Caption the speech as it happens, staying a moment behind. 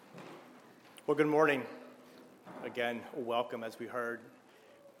Well, good morning. Again, welcome as we heard.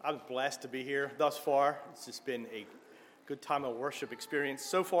 I'm blessed to be here thus far. It's just been a good time of worship experience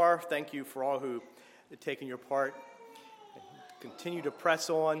so far. Thank you for all who have taken your part. Continue to press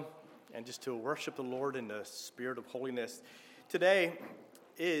on and just to worship the Lord in the spirit of holiness. Today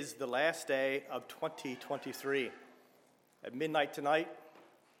is the last day of 2023. At midnight tonight,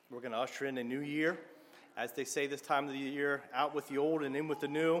 we're going to usher in a new year. As they say this time of the year, out with the old and in with the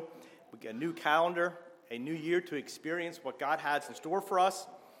new. We get a new calendar, a new year to experience what God has in store for us.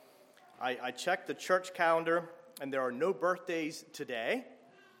 I checked the church calendar, and there are no birthdays today.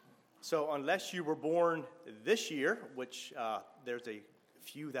 So unless you were born this year, which there's a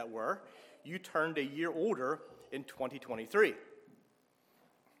few that were, you turned a year older in 2023.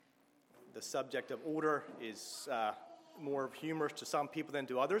 The subject of older is more humorous to some people than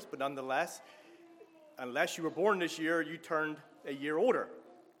to others, but nonetheless, unless you were born this year, you turned a year older.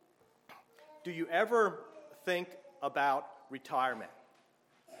 Do you ever think about retirement?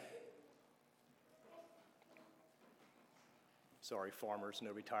 Sorry, farmers,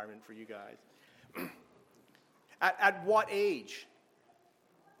 no retirement for you guys. At what age?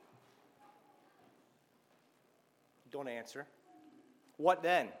 Don't answer. What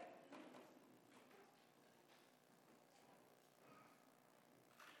then?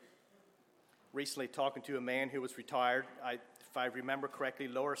 Recently talking to a man who was retired, if I remember correctly,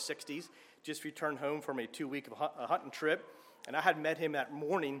 lower 60s, just returned home from a 2-week hunting trip, and I had met him that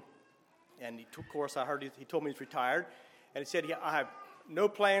morning, and of course I heard he told me he's retired, and he said, I have no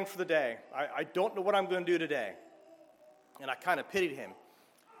plan for the day. I don't know what I'm going to do today. And I kind of pitied him.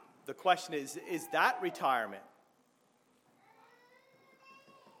 The question is that retirement?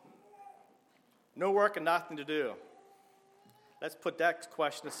 No work and nothing to do. Let's put that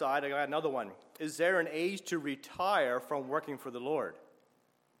question aside. I got another one. Is there an age to retire from working for the Lord?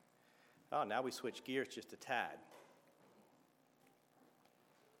 Oh, now we switch gears just a tad.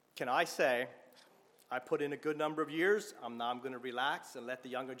 Can I say, I put in a good number of years, I'm going to relax and let the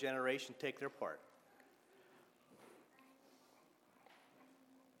younger generation take their part.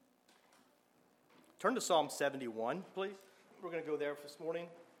 Turn to Psalm 71, please. We're going to go there this morning.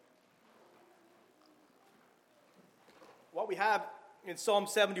 What we have in Psalm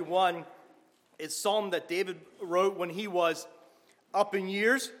 71 is a psalm that David wrote when he was up in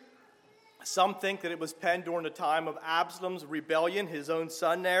years. Some think that it was penned during the time of Absalom's rebellion, his own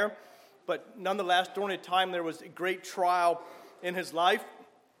son there. But nonetheless, during the time there was a great trial in his life.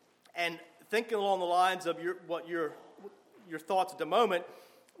 And thinking along the lines of your thoughts at the moment,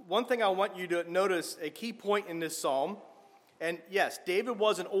 one thing I want you to notice, a key point in this psalm. And yes, David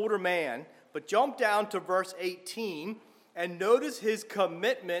was an older man, but jump down to verse 18 and notice his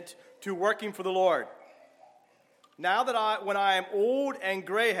commitment to working for the Lord. Now that when I am old and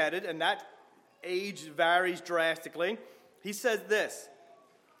gray-headed, and that age varies drastically, he says this,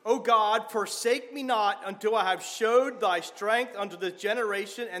 O God, forsake me not until I have showed thy strength unto this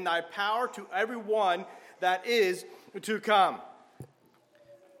generation and thy power to every one that is to come.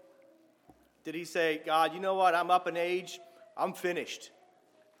 Did he say, God, you know what, I'm up in age, I'm finished,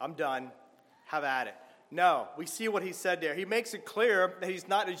 I'm done, have at it? No, we see what he said there. He makes it clear that he's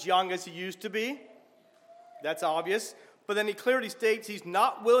not as young as he used to be. That's obvious. But then he clearly states he's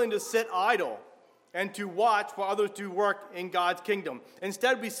not willing to sit idle and to watch while others do work in God's kingdom.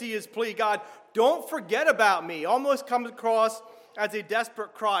 Instead, we see his plea, God, don't forget about me. Almost comes across as a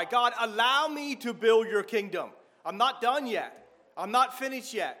desperate cry. God, allow me to build your kingdom. I'm not done yet. I'm not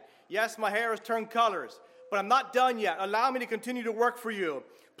finished yet. Yes, my hair has turned colors, but I'm not done yet. Allow me to continue to work for you.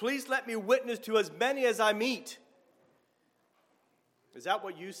 Please let me witness to as many as I meet. Is that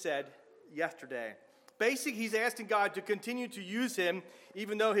what you said yesterday? Basically, he's asking God to continue to use him,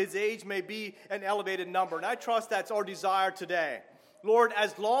 even though his age may be an elevated number. And I trust that's our desire today. Lord,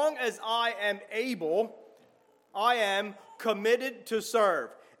 as long as I am able, I am committed to serve.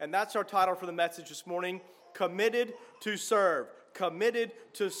 And that's our title for the message this morning, Committed to Serve. Committed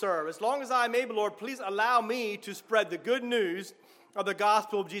to serve. As long as I am able, Lord, please allow me to spread the good news of the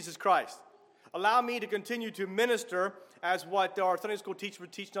gospel of Jesus Christ. Allow me to continue to minister as what our Sunday school teacher was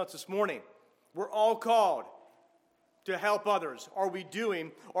teaching us this morning. We're all called to help others. Are we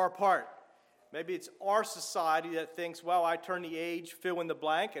doing our part? Maybe it's our society that thinks, well, I turn the age, fill in the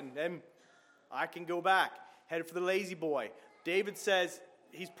blank, and then I can go back. Headed for the lazy boy. David says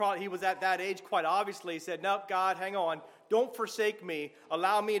he was at that age quite obviously. He said, no, God, hang on. Don't forsake me.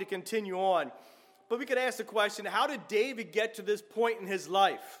 Allow me to continue on. But we could ask the question, how did David get to this point in his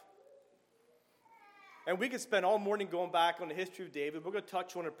life? And we could spend all morning going back on the history of David. We're going to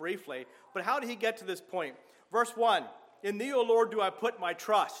touch on it briefly. But how did he get to this point? Verse 1, in thee, O Lord, do I put my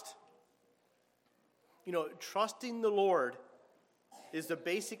trust. trusting the Lord is the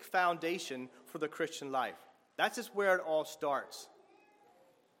basic foundation for the Christian life. That's just where it all starts.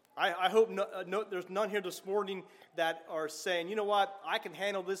 I hope there's none here this morning that are saying, you know what, I can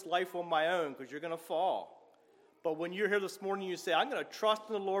handle this life on my own, because you're going to fall. But when you're here this morning, you say, I'm going to trust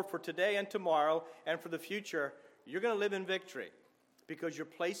in the Lord for today and tomorrow and for the future, you're going to live in victory, because you're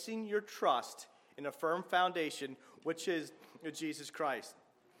placing your trust in a firm foundation, which is Jesus Christ.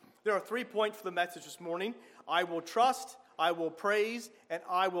 There are 3 points for the message this morning. I will trust, I will praise, and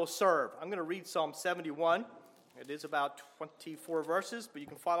I will serve. I'm going to read Psalm 71. It is about 24 verses, but you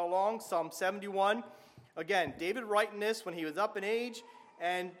can follow along. Psalm 71. Again, David writing this when he was up in age,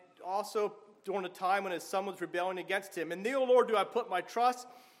 and also during a time when his son was rebelling against him. In thee, O Lord, do I put my trust.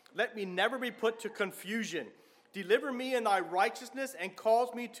 Let me never be put to confusion. Deliver me in thy righteousness, and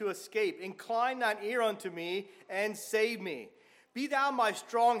cause me to escape. Incline thine ear unto me, and save me. Be thou my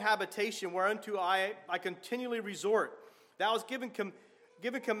strong habitation, whereunto I continually resort. Thou hast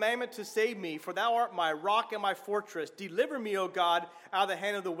given commandment to save me, for thou art my rock and my fortress. Deliver me, O God, out of the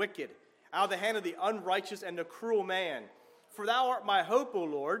hand of the wicked, out of the hand of the unrighteous and the cruel man. For thou art my hope, O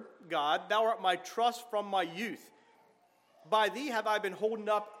Lord God, thou art my trust from my youth. By thee have I been holden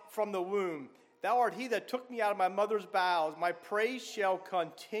up from the womb. Thou art he that took me out of my mother's bowels. My praise shall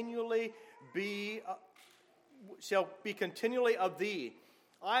continually be continually of thee.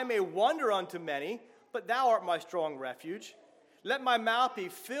 I am a wonder unto many, but thou art my strong refuge. Let my mouth be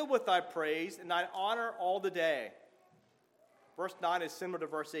filled with thy praise and thine honor all the day. Verse 9 is similar to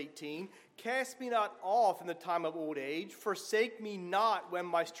verse 18. Cast me not off in the time of old age. Forsake me not when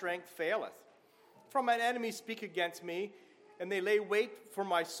my strength faileth. For mine enemies speak against me, and they lay wait for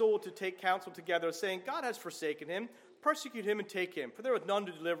my soul to take counsel together, saying, God has forsaken him. Persecute him and take him, for there is none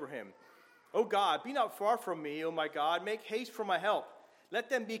to deliver him. O God, be not far from me, O my God. Make haste for my help. Let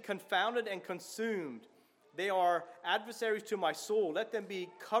them be confounded and consumed. They are adversaries to my soul. Let them be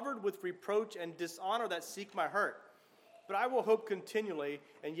covered with reproach and dishonor that seek my hurt. But I will hope continually,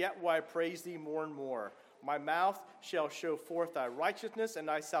 and yet will I praise thee more and more. My mouth shall show forth thy righteousness and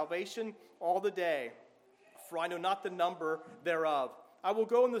thy salvation all the day, for I know not the number thereof. I will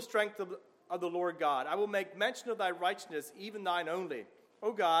go in the strength of the Lord God. I will make mention of thy righteousness, even thine only.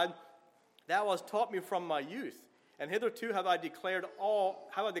 O God, thou hast taught me from my youth, and hitherto have I declared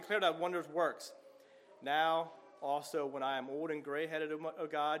thy wondrous works. Now also, when I am old and gray-headed, O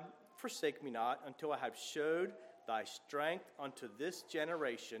God, forsake me not, until I have showed thy strength unto this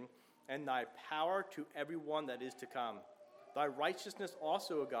generation, and thy power to every one that is to come. Thy righteousness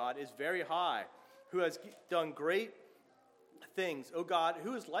also, O God, is very high, who has done great things. O God,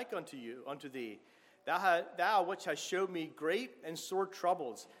 who is like unto thee? Thou which hast showed me great and sore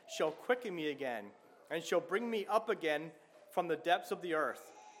troubles, shall quicken me again, and shall bring me up again from the depths of the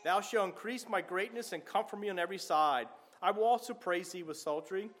earth. Thou shalt increase my greatness and comfort me on every side. I will also praise thee with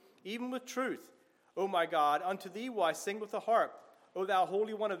psaltery, even with truth. O my God, unto thee will I sing with the harp, O thou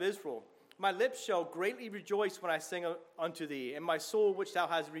Holy One of Israel. My lips shall greatly rejoice when I sing unto thee, and my soul which thou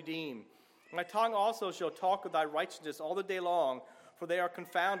hast redeemed. My tongue also shall talk of thy righteousness all the day long, for they are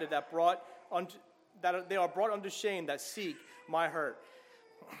confounded that they are brought unto shame that seek my hurt.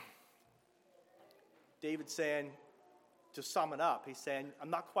 David saying, to sum it up, he's saying, I'm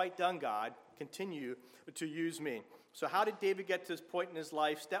not quite done, God. Continue to use me. So how did David get to this point in his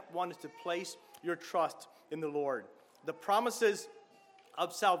life? Step one is to place your trust in the Lord. The promises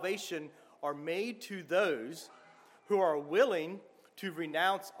of salvation are made to those who are willing to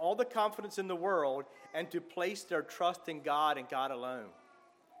renounce all the confidence in the world and to place their trust in God and God alone.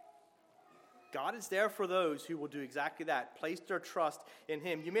 God is there for those who will do exactly that, place their trust in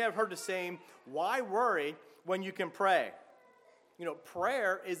him. You may have heard the saying, why worry when you can pray?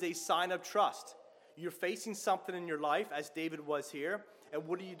 Prayer is a sign of trust. You're facing something in your life, as David was here, and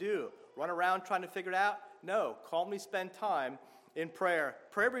what do? Run around trying to figure it out? No, calmly spend time in prayer.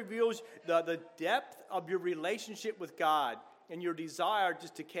 Prayer reveals the depth of your relationship with God and your desire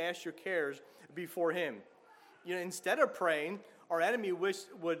just to cast your cares before him. Instead of praying, our enemy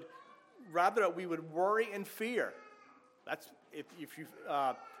would rather we would worry and fear. That's if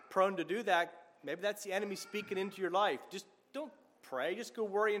you're prone to do that, maybe that's the enemy speaking into your life. Just don't pray. Just go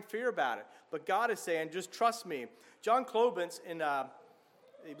worry and fear about it. But God is saying, just trust me. John Clobens,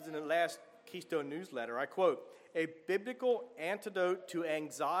 it was in the last Keystone newsletter, I quote, a biblical antidote to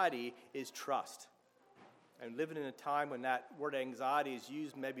anxiety is trust. And living in a time when that word anxiety is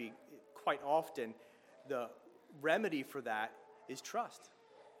used maybe quite often, the remedy for that is trust.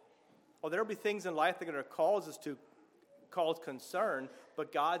 Well, there will be things in life that are going to cause concern,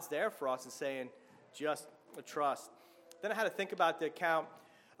 but God's there for us and saying, just trust. Then I had to think about the account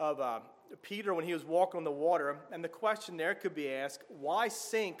Peter when he was walking on the water, and the question there could be asked, why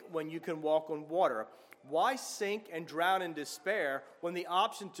sink when you can walk on water? Why sink and drown in despair when the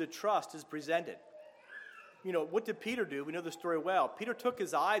option to trust is presented? You know, what did Peter do? We know the story well. Peter took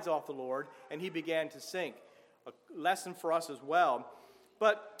his eyes off the Lord, and he began to sink. A lesson for us as well.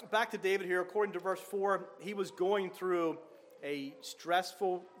 But back to David here, according to verse 4, he was going through a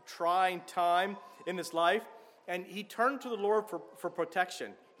stressful, trying time in his life, and he turned to the Lord for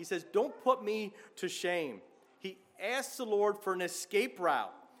protection. He says, don't put me to shame. He asks the Lord for an escape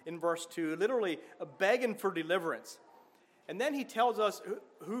route in verse 2, literally begging for deliverance. And then he tells us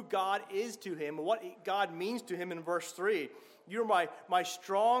who God is to him and what God means to him in verse 3. You're my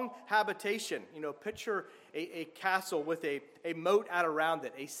strong habitation. You know, picture a castle with a moat out around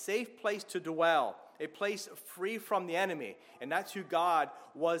it, a safe place to dwell, a place free from the enemy. And that's who God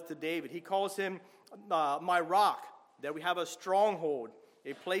was to David. He calls him my rock, that we have a stronghold,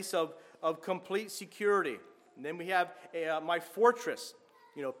 a place of complete security. And then we have my fortress.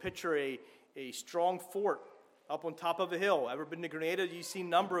 You know, picture a strong fort up on top of a hill. Ever been to Grenada? You see a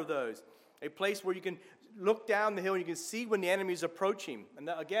number of those. A place where you can look down the hill and you can see when the enemy is approaching. And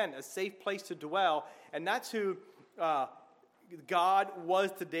again, a safe place to dwell. And that's who God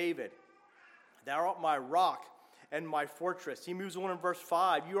was to David. Thou art my rock and my fortress. He moves on in verse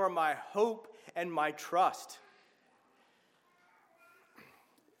 5. You are my hope and my trust.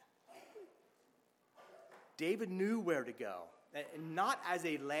 David knew where to go, and not as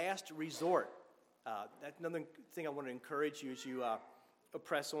a last resort. That's another thing I want to encourage you as you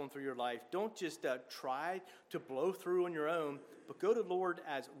press on through your life. Don't just try to blow through on your own, but go to the Lord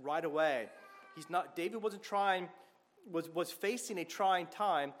as right away. David wasn't trying, was facing a trying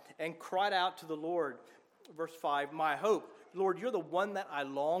time and cried out to the Lord. Verse 5, my hope, Lord, you're the one that I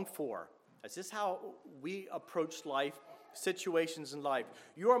long for. Is this how we approach life, situations in life?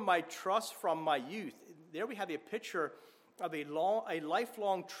 You are my trust from my youth. There we have a picture of a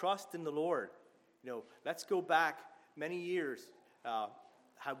lifelong trust in the Lord. You know, let's go back many years,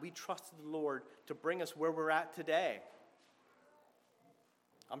 how we trusted the Lord to bring us where we're at today.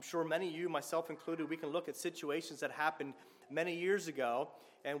 I'm sure many of you, myself included, we can look at situations that happened many years ago,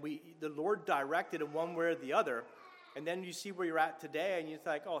 and the Lord directed in one way or the other, and then you see where you're at today, and you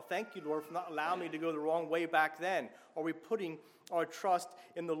think, oh, thank you, Lord, for not allowing me to go the wrong way back then. Are we putting our trust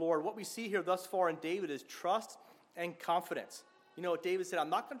in the Lord? What we see here thus far in David is trust and confidence. You know, David said, I'm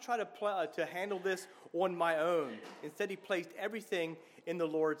not going to try to handle this on my own. Instead, he placed everything in the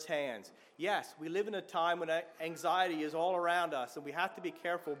Lord's hands. Yes, we live in a time when anxiety is all around us, and we have to be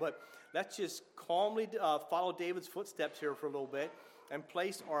careful, but let's just calmly follow David's footsteps here for a little bit and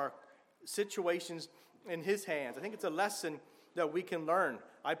place our situations in his hands. I think it's a lesson that we can learn.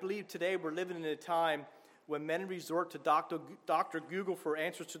 I believe today we're living in a time when men resort to Dr. Google for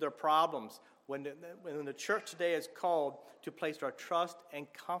answers to their problems, when the church today is called to place our trust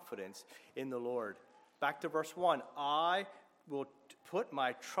and confidence in the Lord. Back to verse 1, I will put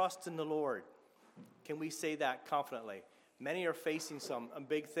my trust in the Lord. Can we say that confidently? Many are facing some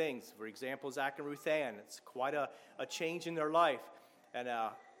big things. For example, Zach and Ruth Ann. It's quite a change in their life. And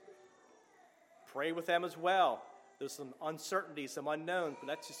pray with them as well. There's some uncertainty, some unknowns, but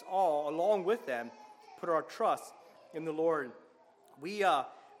that's just all, along with them, put our trust in the Lord. We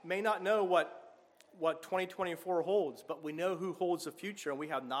may not know what 2024 holds, but we know who holds the future, and we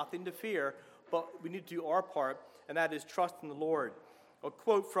have nothing to fear, but we need to do our part, and that is trust in the Lord. A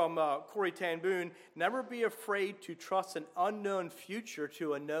quote from Corrie ten Boom, never be afraid to trust an unknown future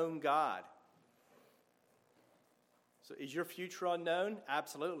to a known God. So is your future unknown?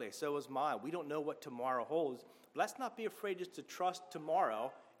 Absolutely. So is mine. We don't know what tomorrow holds. But let's not be afraid just to trust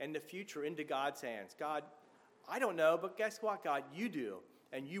tomorrow and the future into God's hands. God, I don't know, but guess what, God? You do,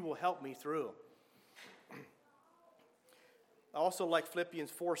 and you will help me through. I also like Philippians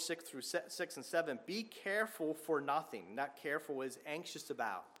 4, 6 and 7. Be careful for nothing. That careful is anxious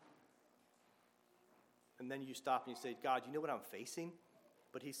about. And then you stop and you say, God, you know what I'm facing?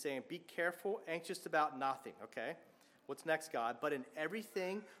 But he's saying, be careful, anxious about nothing. Okay? What's next, God? But in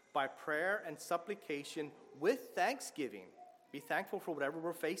everything, by prayer and supplication, with thanksgiving. Be thankful for whatever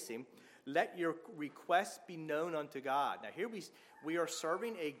we're facing. Let your requests be known unto God. Now here we are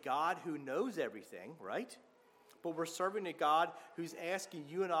serving a God who knows everything, right? But we're serving a God who's asking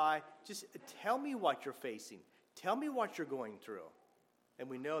you and I, just tell me what you're facing. Tell me what you're going through. And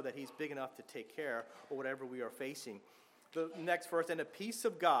we know that he's big enough to take care of whatever we are facing. The next verse, and the peace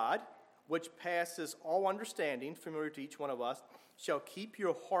of God, which passes all understanding, familiar to each one of us, shall keep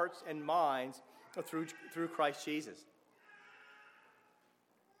your hearts and minds through Christ Jesus.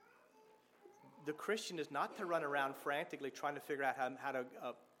 The Christian is not to run around frantically trying to figure out how to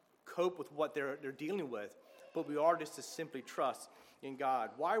cope with what they're dealing with, but we are just to simply trust in God.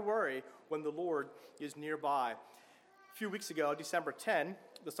 Why worry when the Lord is nearby? A few weeks ago, December 10,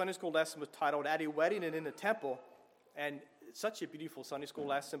 the Sunday school lesson was titled At a Wedding and in the Temple, and it's such a beautiful Sunday school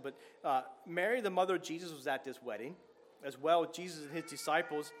lesson. But Mary, the mother of Jesus, was at this wedding, as well as Jesus and his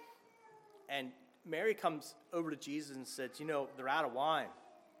disciples. And Mary comes over to Jesus and says, they're out of wine.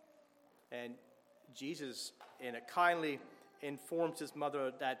 And Jesus, in a kindly, informs his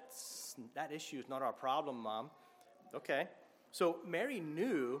mother that issue is not our problem, Mom. Okay. So Mary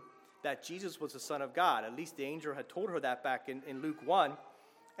knew that Jesus was the Son of God. At least the angel had told her that back in Luke 1.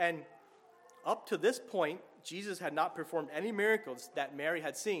 And up to this point, Jesus had not performed any miracles that Mary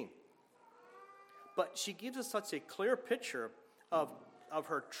had seen. But she gives us such a clear picture of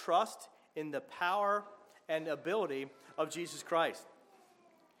her trust in the power and ability of Jesus Christ.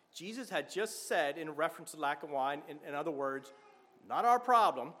 Jesus had just said, in reference to lack of wine, in other words, not our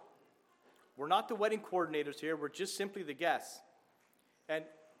problem. We're not the wedding coordinators here. We're just simply the guests.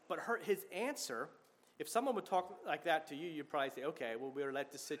 But his answer, if someone would talk like that to you, you'd probably say, okay, well, we'll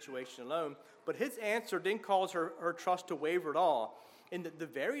let this situation alone. But his answer didn't cause her trust to waver at all. In the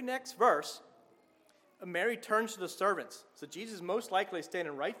very next verse, Mary turns to the servants. So Jesus most likely is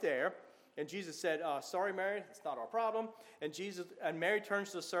standing right there. And Jesus said, sorry, Mary, it's not our problem. And Mary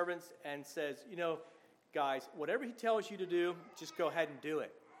turns to the servants and says, guys, whatever he tells you to do, just go ahead and do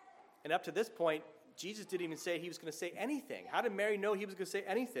it. And up to this point, Jesus didn't even say he was going to say anything. How did Mary know he was going to say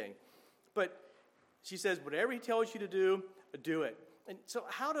anything? But she says, whatever he tells you to do it. And so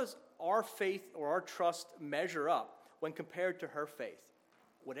how does our faith or our trust measure up when compared to her faith?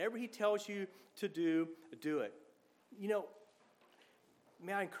 Whatever he tells you to do it.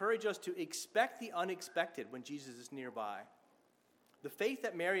 May I encourage us to expect the unexpected when Jesus is nearby. The faith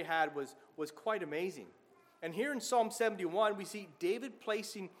that Mary had was quite amazing. And here in Psalm 71, we see David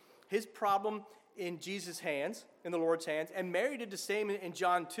placing his problem in Jesus' hands, in the Lord's hands, and Mary did the same in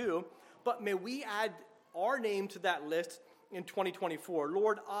John 2. But may we add our name to that list in 2024.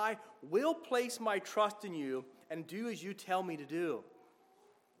 Lord, I will place my trust in you and do as you tell me to do.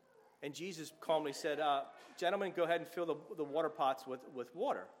 And Jesus calmly said, gentlemen, go ahead and fill the water pots with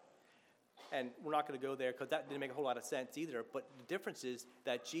water. And we're not going to go there because that didn't make a whole lot of sense either. But the difference is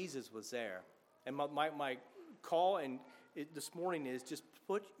that Jesus was there. And my call this morning is just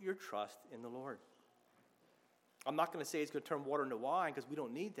put your trust in the Lord. I'm not going to say he's going to turn water into wine because we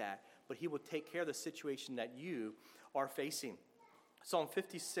don't need that. But he will take care of the situation that you are facing. Psalm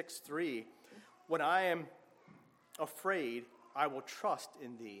 56:3, when I am afraid, I will trust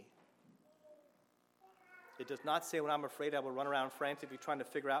in thee. It does not say when I'm afraid I will run around frantically trying to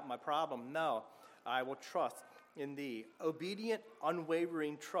figure out my problem. No, I will trust in thee. Obedient,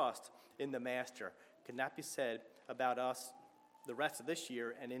 unwavering trust in the Master. Can that be said about us the rest of this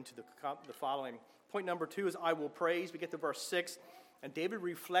year and into the following? Point number 2 is I will praise. We get to verse 6, and David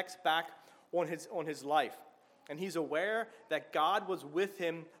reflects back on his life. And he's aware that God was with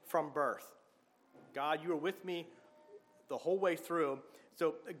him from birth. God, you are with me the whole way through.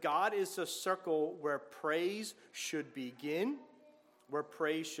 So God is a circle where praise should begin, where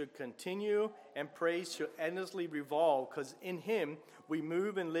praise should continue, and praise should endlessly revolve, because in him we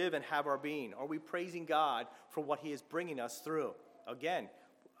move and live and have our being. Are we praising God for what he is bringing us through? Again,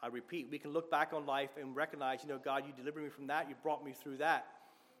 I repeat, we can look back on life and recognize, God, you delivered me from that, you brought me through that.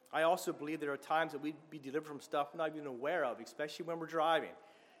 I also believe there are times that we'd be delivered from stuff we're not even aware of, especially when we're driving.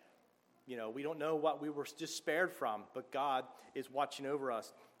 We don't know what we were just spared from, but God is watching over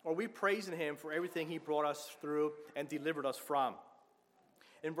us. Are we praising him for everything he brought us through and delivered us from?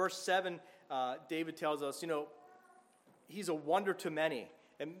 In verse 7, David tells us, he's a wonder to many.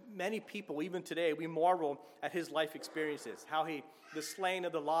 And many people, even today, we marvel at his life experiences. How the slaying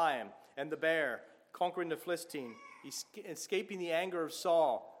of the lion and the bear, conquering the Philistine, escaping the anger of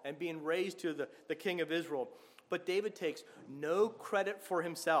Saul, and being raised to the king of Israel. But David takes no credit for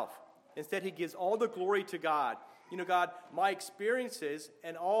himself. Instead, he gives all the glory to God. God, my experiences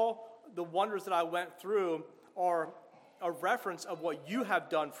and all the wonders that I went through are a reference of what you have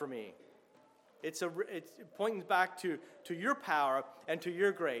done for me. It's pointing back to your power and to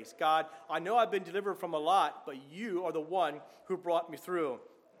your grace. God, I know I've been delivered from a lot, but you are the one who brought me through.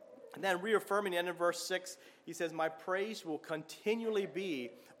 And then reaffirming the end of verse 6, he says, my praise will continually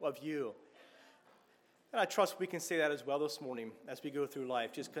be of you. And I trust we can say that as well this morning as we go through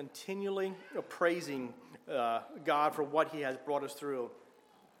life, just continually praising God for what he has brought us through.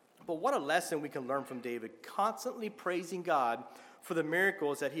 But what a lesson we can learn from David, constantly praising God for the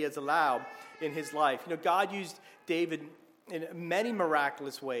miracles that he has allowed in his life. God used David in many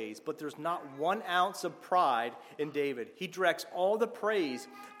miraculous ways, but there's not 1 ounce of pride in David. He directs all the praise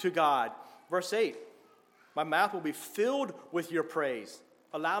to God. Verse 8, my mouth will be filled with your praise.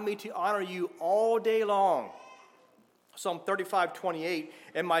 Allow me to honor you all day long. Psalm 35:28,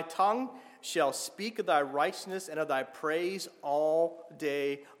 and my tongue shall speak of thy righteousness and of thy praise all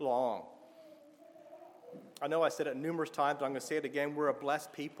day long. I know I said it numerous times, but I'm going to say it again. We're a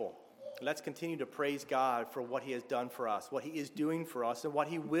blessed people. Let's continue to praise God for what he has done for us, what he is doing for us, and what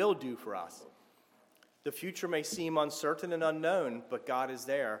he will do for us. The future may seem uncertain and unknown, but God is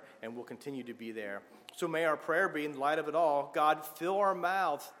there and will continue to be there. So may our prayer be, in light of it all, God, fill our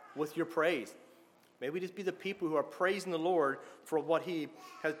mouth with your praise. May we just be the people who are praising the Lord for what he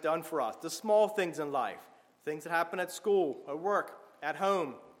has done for us. The small things in life, things that happen at school, at work, at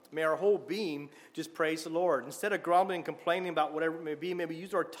home. May our whole being just praise the Lord. Instead of grumbling and complaining about whatever it may be, may we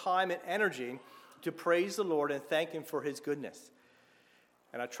use our time and energy to praise the Lord and thank him for his goodness.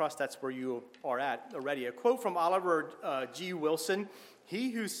 And I trust that's where you are at already. A quote from Oliver G. Wilson,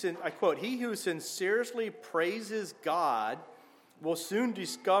 I quote, he who sincerely praises God will soon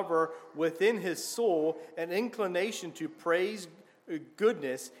discover within his soul an inclination to praise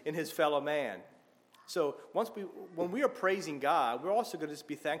goodness in his fellow man. So when we are praising God, we're also going to just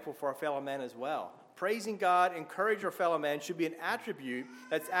be thankful for our fellow man as well. Praising God, encourage our fellow man should be an attribute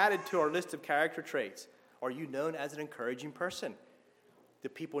that's added to our list of character traits. Are you known as an encouraging person? Do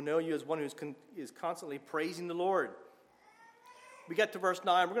people know you as one who is constantly praising the Lord? We get to verse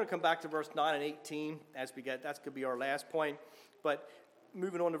 9. We're going to come back to verse 9 and 18 as we get. That's going to be our last point. But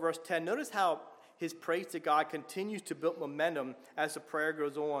moving on to verse 10, notice how his praise to God continues to build momentum as the prayer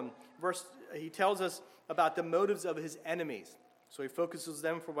goes on. He tells us about the motives of his enemies. So he focuses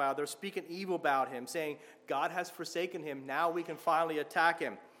them for a while. They're speaking evil about him, saying, God has forsaken him. Now we can finally attack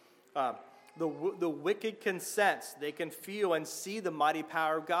him. The wicked can sense. They can feel and see the mighty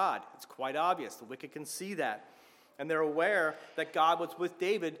power of God. It's quite obvious. The wicked can see that. And they're aware that God was with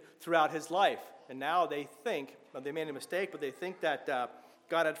David throughout his life. And now they think, well, they made a mistake, but they think that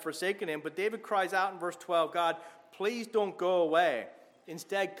God had forsaken him. But David cries out in verse 12, God, please don't go away.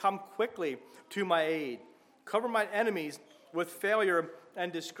 Instead, come quickly to my aid. Cover my enemies with failure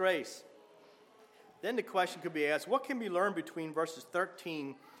and disgrace. Then the question could be asked, what can be learned between verses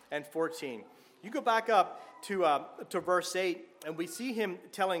 13 and 14? You go back up to verse 8, and we see him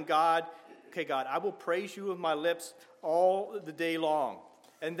telling God, okay, God, I will praise you with my lips all the day long.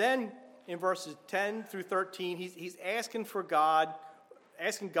 And then in verses 10 through 13, he's asking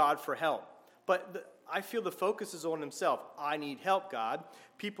God for help. But I feel the focus is on himself. I need help, God.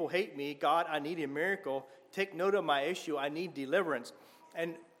 People hate me. God, I need a miracle. Take note of my issue. I need deliverance.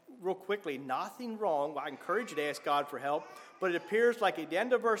 And real quickly, nothing wrong. I encourage you to ask God for help. But it appears like at the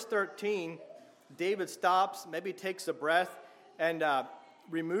end of verse 13, David stops, maybe takes a breath, and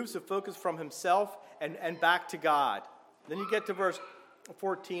removes the focus from himself and back to God. Then you get to verse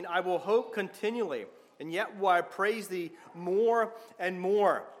 14, I will hope continually, and yet will I praise thee more and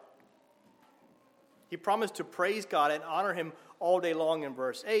more. He promised to praise God and honor him all day long in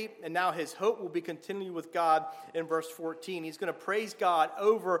verse 8, and now his hope will be continually with God in verse 14. He's going to praise God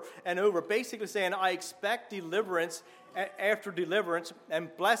over and over, basically saying, I expect deliverance after deliverance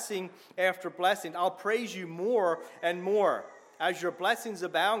and blessing after blessing. I'll praise you more and more. As your blessings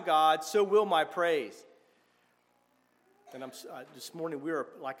abound, God, so will my praise. And this morning,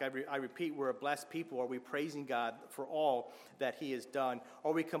 I repeat, we're a blessed people. Are we praising God for all that he has done?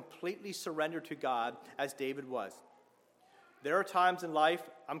 Are we completely surrendered to God as David was? There are times in life,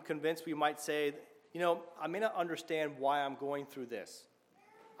 I'm convinced we might say, I may not understand why I'm going through this.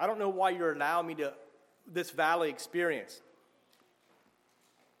 I don't know why you're allowing me this valley experience.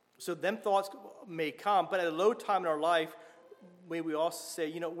 So them thoughts may come, but at a low time in our life, may we also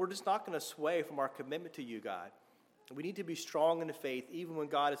say, we're just not going to sway from our commitment to you, God. We need to be strong in the faith, even when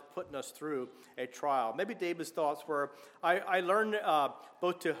God is putting us through a trial. Maybe David's thoughts were, I learned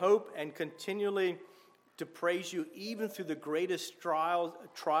both to hope and continually to praise you, even through the greatest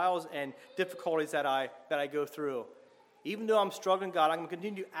trials and difficulties that I go through. Even though I'm struggling, God, I'm going to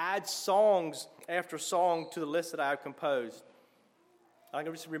continue to add songs after song to the list that I have composed. I'm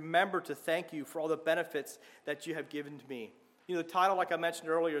going to just remember to thank you for all the benefits that you have given to me. The title, like I mentioned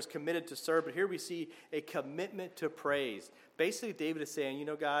earlier, is Committed to Serve, but here we see a commitment to praise. Basically, David is saying,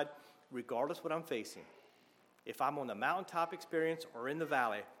 God, regardless of what I'm facing, if I'm on the mountaintop experience or in the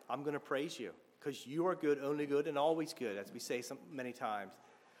valley, I'm going to praise you because you are good, only good, and always good, as we say many times.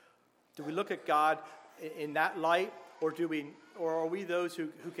 Do we look at God in that light, or are we those who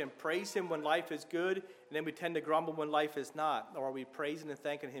can praise him when life is good, and then we tend to grumble when life is not? Or are we praising and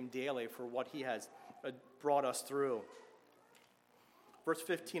thanking him daily for what he has brought us through? Verse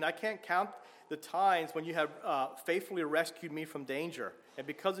 15, I can't count the times when you have faithfully rescued me from danger. And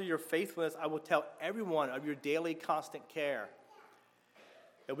because of your faithfulness, I will tell everyone of your daily constant care.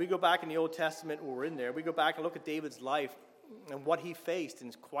 And we go back in the Old Testament, we're in there, we go back and look at David's life and what he faced,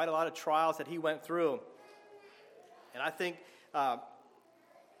 and quite a lot of trials that he went through. And I think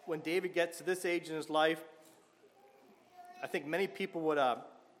when David gets to this age in his life, I think many people would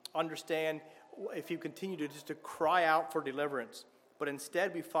understand if he continued to cry out for deliverance. But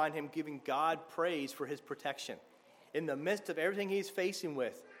instead, we find him giving God praise for his protection. In the midst of everything he's facing,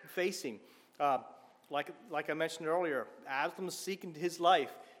 like I mentioned earlier, Absalom's seeking his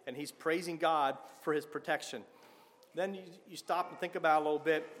life, and he's praising God for his protection. Then you stop and think about it a little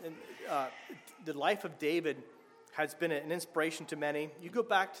bit. And, the life of David has been an inspiration to many. You go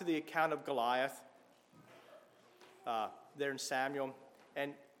back to the account of Goliath there in Samuel,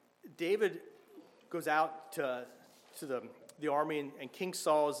 and David goes out to the army, and King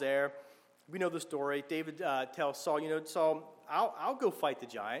Saul is there. We know the story. David tells Saul, Saul, I'll go fight the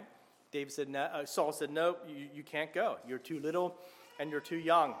giant. Saul said, no, you can't go. You're too little and you're too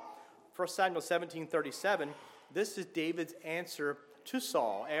young. 1 Samuel 17:37, this is David's answer to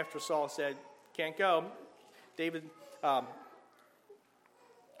Saul after Saul said, can't go. David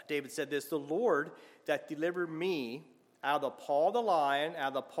said this, the Lord that delivered me out of the paw of the lion, out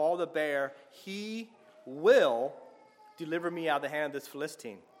of the paw of the bear, he will deliver me out of the hand of this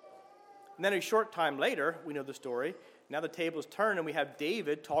Philistine. And then a short time later, we know the story, now the tables turn and we have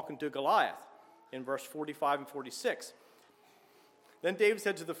David talking to Goliath in verse 45 and 46. Then David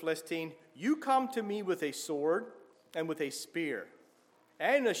said to the Philistine, you come to me with a sword and with a spear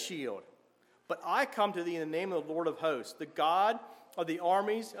and a shield, but I come to thee in the name of the Lord of hosts, the God of the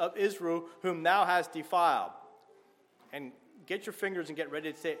armies of Israel, whom thou hast defiled. And get your fingers and get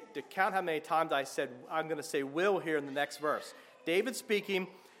ready to count how many times I said, I'm going to say will here in the next verse. David speaking,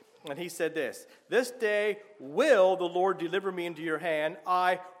 and he said this day will the Lord deliver me into your hand.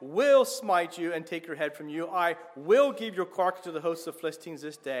 I will smite you and take your head from you. I will give your carcass to the hosts of Philistines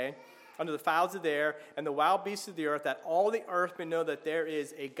this day, under the fowls of the air and the wild beasts of the earth, that all the earth may know that there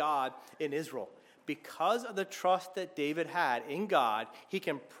is a God in Israel. Because of the trust that David had in God, he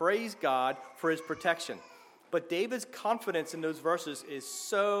can praise God for his protection. But David's confidence in those verses is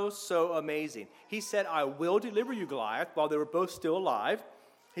so amazing. He said, I will deliver you, Goliath, while they were both still alive.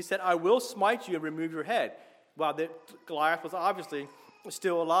 He said, I will smite you and remove your head, while Goliath was obviously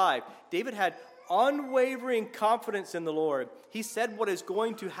still alive. David had unwavering confidence in the Lord. He said what is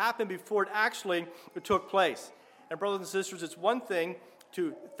going to happen before it actually took place. And brothers and sisters, it's one thing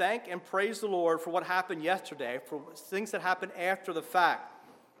to thank and praise the Lord for what happened yesterday, for things that happened after the fact.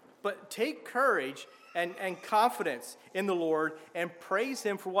 But take courage and confidence in the Lord and praise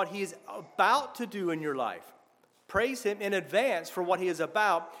him for what he is about to do in your life. Praise him in advance for what he is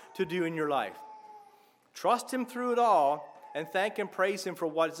about to do in your life. Trust him through it all and thank and praise him for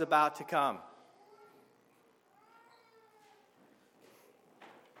what is about to come.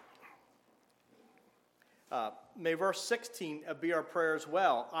 May verse 16 be our prayer as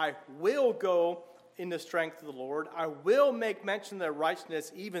well. I will go in the strength of the Lord. I will make mention of their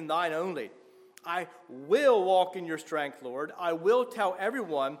righteousness, even thine only. I will walk in your strength, Lord. I will tell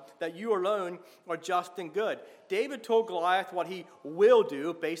everyone that you alone are just and good. David told Goliath what he will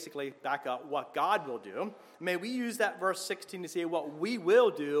do, basically back up what God will do. May we use that verse 16 to say what we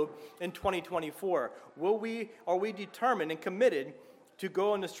will do in 2024. Are we determined and committed to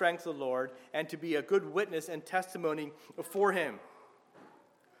go in the strength of the Lord and to be a good witness and testimony for him?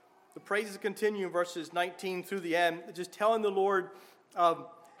 The praises continue in verses 19 through the end, just telling the Lord of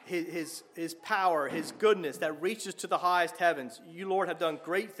his power, his goodness that reaches to the highest heavens. You, Lord, have done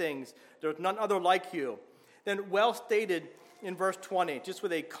great things. There's none other like you. Then well stated in verse 20, just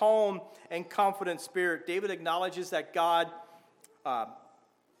with a calm and confident spirit, David acknowledges that God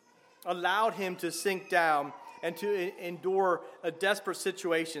allowed him to sink down and to endure desperate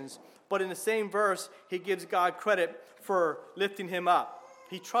situations. But in the same verse, he gives God credit for lifting him up.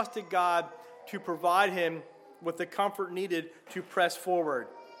 He trusted God to provide him with the comfort needed to press forward.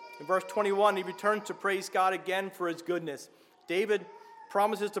 In verse 21, he returns to praise God again for his goodness. David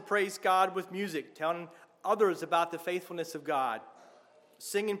promises to praise God with music, telling others about the faithfulness of God.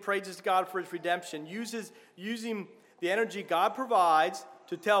 Singing praises to God for his redemption, using the energy God provides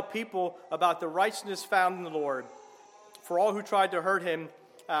to tell people about the righteousness found in the Lord. For all who tried to hurt him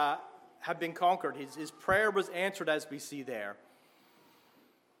have been conquered. His prayer was answered, as we see there.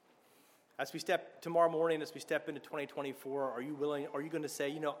 As we step tomorrow morning, as we step into 2024, are you going to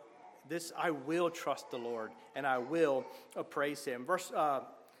say, I will trust the Lord and I will praise him?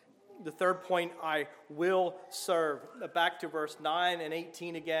 The third point, I will serve. Back to verse 9 and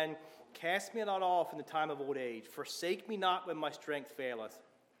 18 again. Cast me not off in the time of old age. Forsake me not when my strength faileth.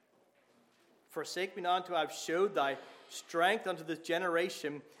 Forsake me not until I have showed thy strength unto this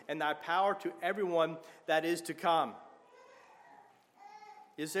generation, and thy power to everyone that is to come.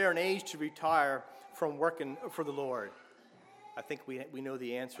 Is there an age to retire from working for the Lord? I think we know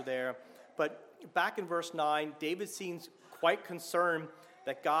the answer there. But back in verse 9, David seems quite concerned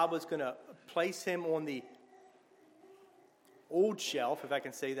that God was going to place him on the old shelf, if I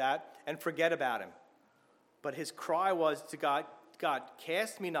can say that, and forget about him. But his cry was to God, God,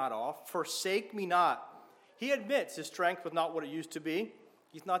 cast me not off, forsake me not. He admits his strength was not what it used to be.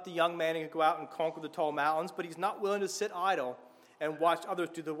 He's not the young man who can go out and conquer the tall mountains, but he's not willing to sit idle and watch others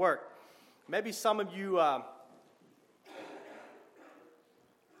do the work. Maybe some of you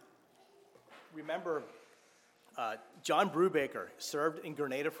remember John Brubaker served in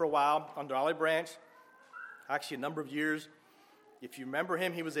Grenada for a while under Olive Branch, actually a number of years. If you remember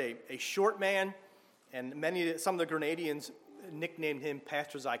him, he was a short man, and some of the Grenadians nicknamed him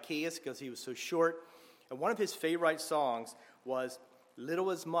Pastor Zacchaeus because he was so short. And one of his favorite songs was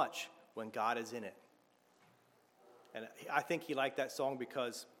Little as Much When God is in It. And I think he liked that song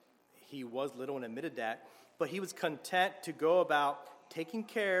because he was little and admitted that. But he was content to go about taking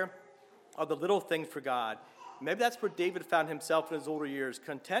care of the little things for God. Maybe that's where David found himself in his older years,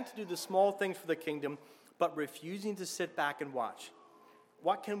 content to do the small things for the kingdom, but refusing to sit back and watch.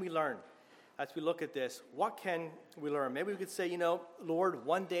 What can we learn? As we look at this, what can we learn? Maybe we could say, Lord,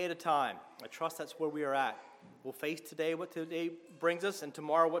 one day at a time. I trust that's where we are at. We'll face today what today brings us, and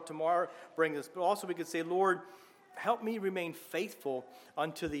tomorrow what tomorrow brings us. But also we could say, Lord, help me remain faithful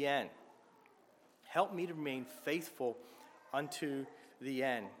unto the end. Help me to remain faithful unto the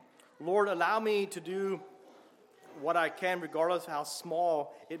end. Lord, allow me to do what I can, regardless of how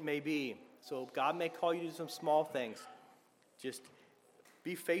small it may be. So God may call you to some small things. Just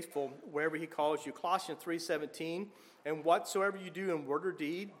be faithful wherever he calls you. Colossians 3:17, and whatsoever you do in word or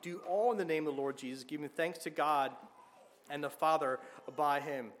deed, do all in the name of the Lord Jesus, giving thanks to God and the Father by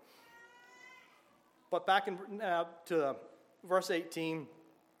him. But back to verse 18,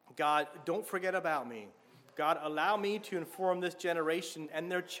 God, don't forget about me. God, allow me to inform this generation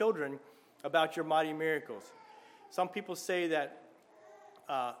and their children about your mighty miracles. Some people say that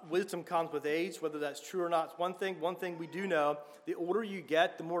wisdom comes with age. Whether that's true or not, it's one thing. One thing we do know, the older you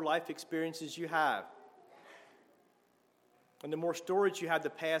get, the more life experiences you have. And the more storage you have to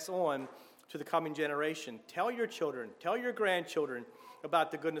pass on to the coming generation. Tell your children, tell your grandchildren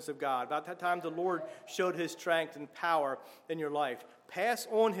about the goodness of God, about that time the Lord showed his strength and power in your life. Pass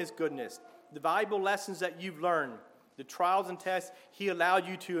on his goodness, the valuable lessons that you've learned, the trials and tests he allowed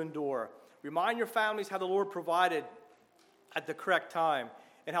you to endure. Remind your families how the Lord provided at the correct time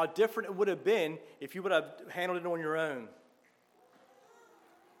and how different it would have been if you would have handled it on your own.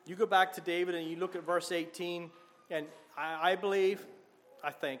 You go back to David and you look at verse 18, and I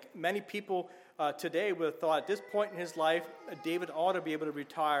think many people today would have thought at this point in his life, David ought to be able to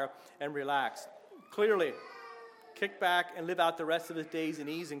retire and relax. Clearly, kick back and live out the rest of his days in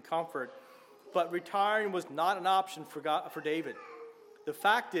ease and comfort. But retiring was not an option for David. The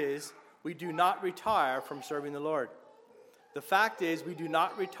fact is, we do not retire from serving the Lord. The fact is, we do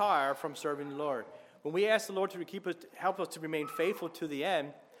not retire from serving the Lord. When we ask the Lord to help us to remain faithful to the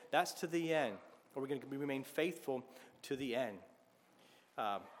end, that's to the end. Or we're going to remain faithful to the end.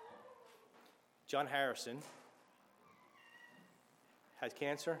 John Harrison has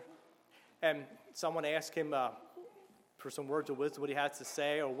cancer, and someone asked him for some words of wisdom, what he has to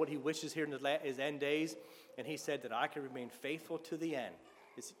say, or what he wishes here in his end days, and he said that I can remain faithful to the end.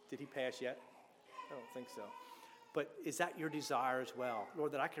 Did he pass yet? I don't think so. But is that your desire as well?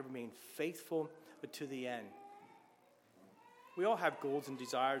 Lord, that I can remain faithful to the end. We all have goals and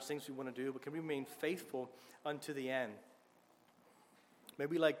desires, things we want to do, but can we remain faithful unto the end? May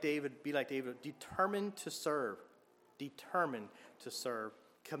we be like David, determined to serve,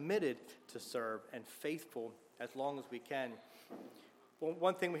 committed to serve, and faithful as long as we can. Well,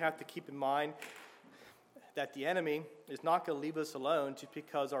 one thing we have to keep in mind, that the enemy is not going to leave us alone just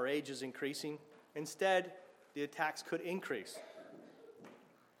because our age is increasing. Instead, the attacks could increase.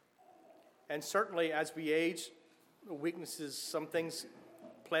 And certainly as we age, weaknesses, some things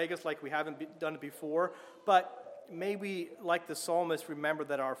plague us like we haven't done it before. But may we, like the psalmist, remember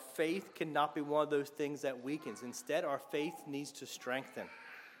that our faith cannot be one of those things that weakens. Instead, our faith needs to strengthen.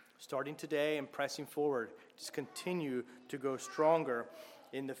 Starting today and pressing forward, just continue to go stronger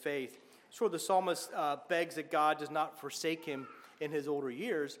in the faith. Sure, the psalmist begs that God does not forsake him in his older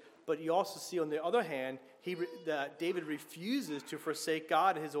years, but you also see on the other hand, that David refuses to forsake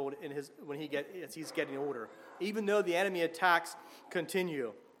God as he's getting older, even though the enemy attacks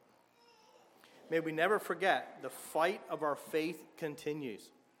continue. May we never forget, the fight of our faith continues.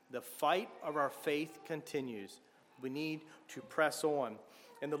 The fight of our faith continues. We need to press on.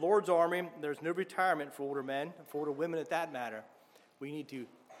 In the Lord's army, there's no retirement for older men, for older women at that matter. We need to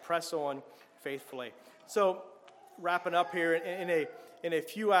press on faithfully. So, wrapping up here, in a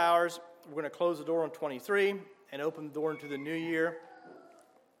few hours, we're going to close the door on 23 and open the door into the new year.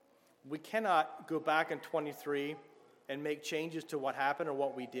 We cannot go back in 23 and make changes to what happened or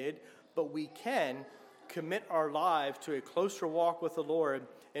what we did, but we can commit our lives to a closer walk with the Lord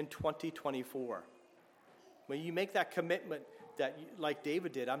in 2024. When you make that commitment, like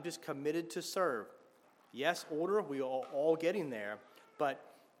David did, I'm just committed to serve. Yes, older, we are all getting there, but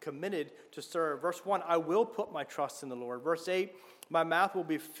committed to serve. Verse 1, I will put my trust in the Lord. Verse 8, my mouth will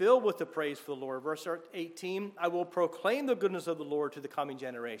be filled with the praise for the Lord. Verse 18, I will proclaim the goodness of the Lord to the coming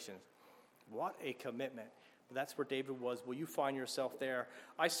generations. What a commitment. That's where David was. Will you find yourself there?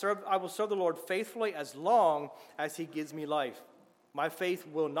 I will serve the Lord faithfully as long as he gives me life. My faith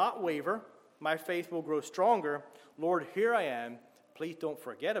will not waver. My faith will grow stronger. Lord, here I am. Please don't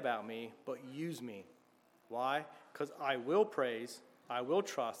forget about me, but use me. Why? Because I will praise, I will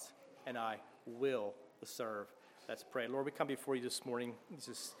trust, and I will serve. Let's pray. Lord, we come before you this morning,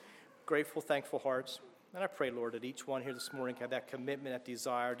 just grateful, thankful hearts. And I pray, Lord, that each one here this morning have that commitment, that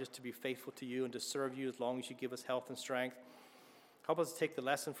desire just to be faithful to you and to serve you as long as you give us health and strength. Help us take the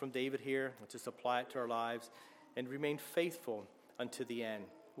lesson from David here and just apply it to our lives and remain faithful unto the end,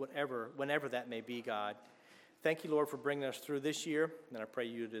 whenever that may be, God. Thank you, Lord, for bringing us through this year. And I pray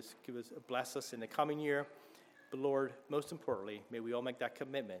you just bless us in the coming year. But, Lord, most importantly, may we all make that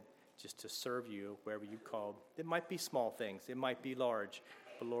commitment just to serve you wherever you called. It might be small things. It might be large.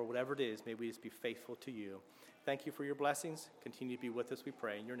 But, Lord, whatever it is, may we just be faithful to you. Thank you for your blessings. Continue to be with us, we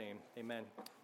pray. In your name, amen.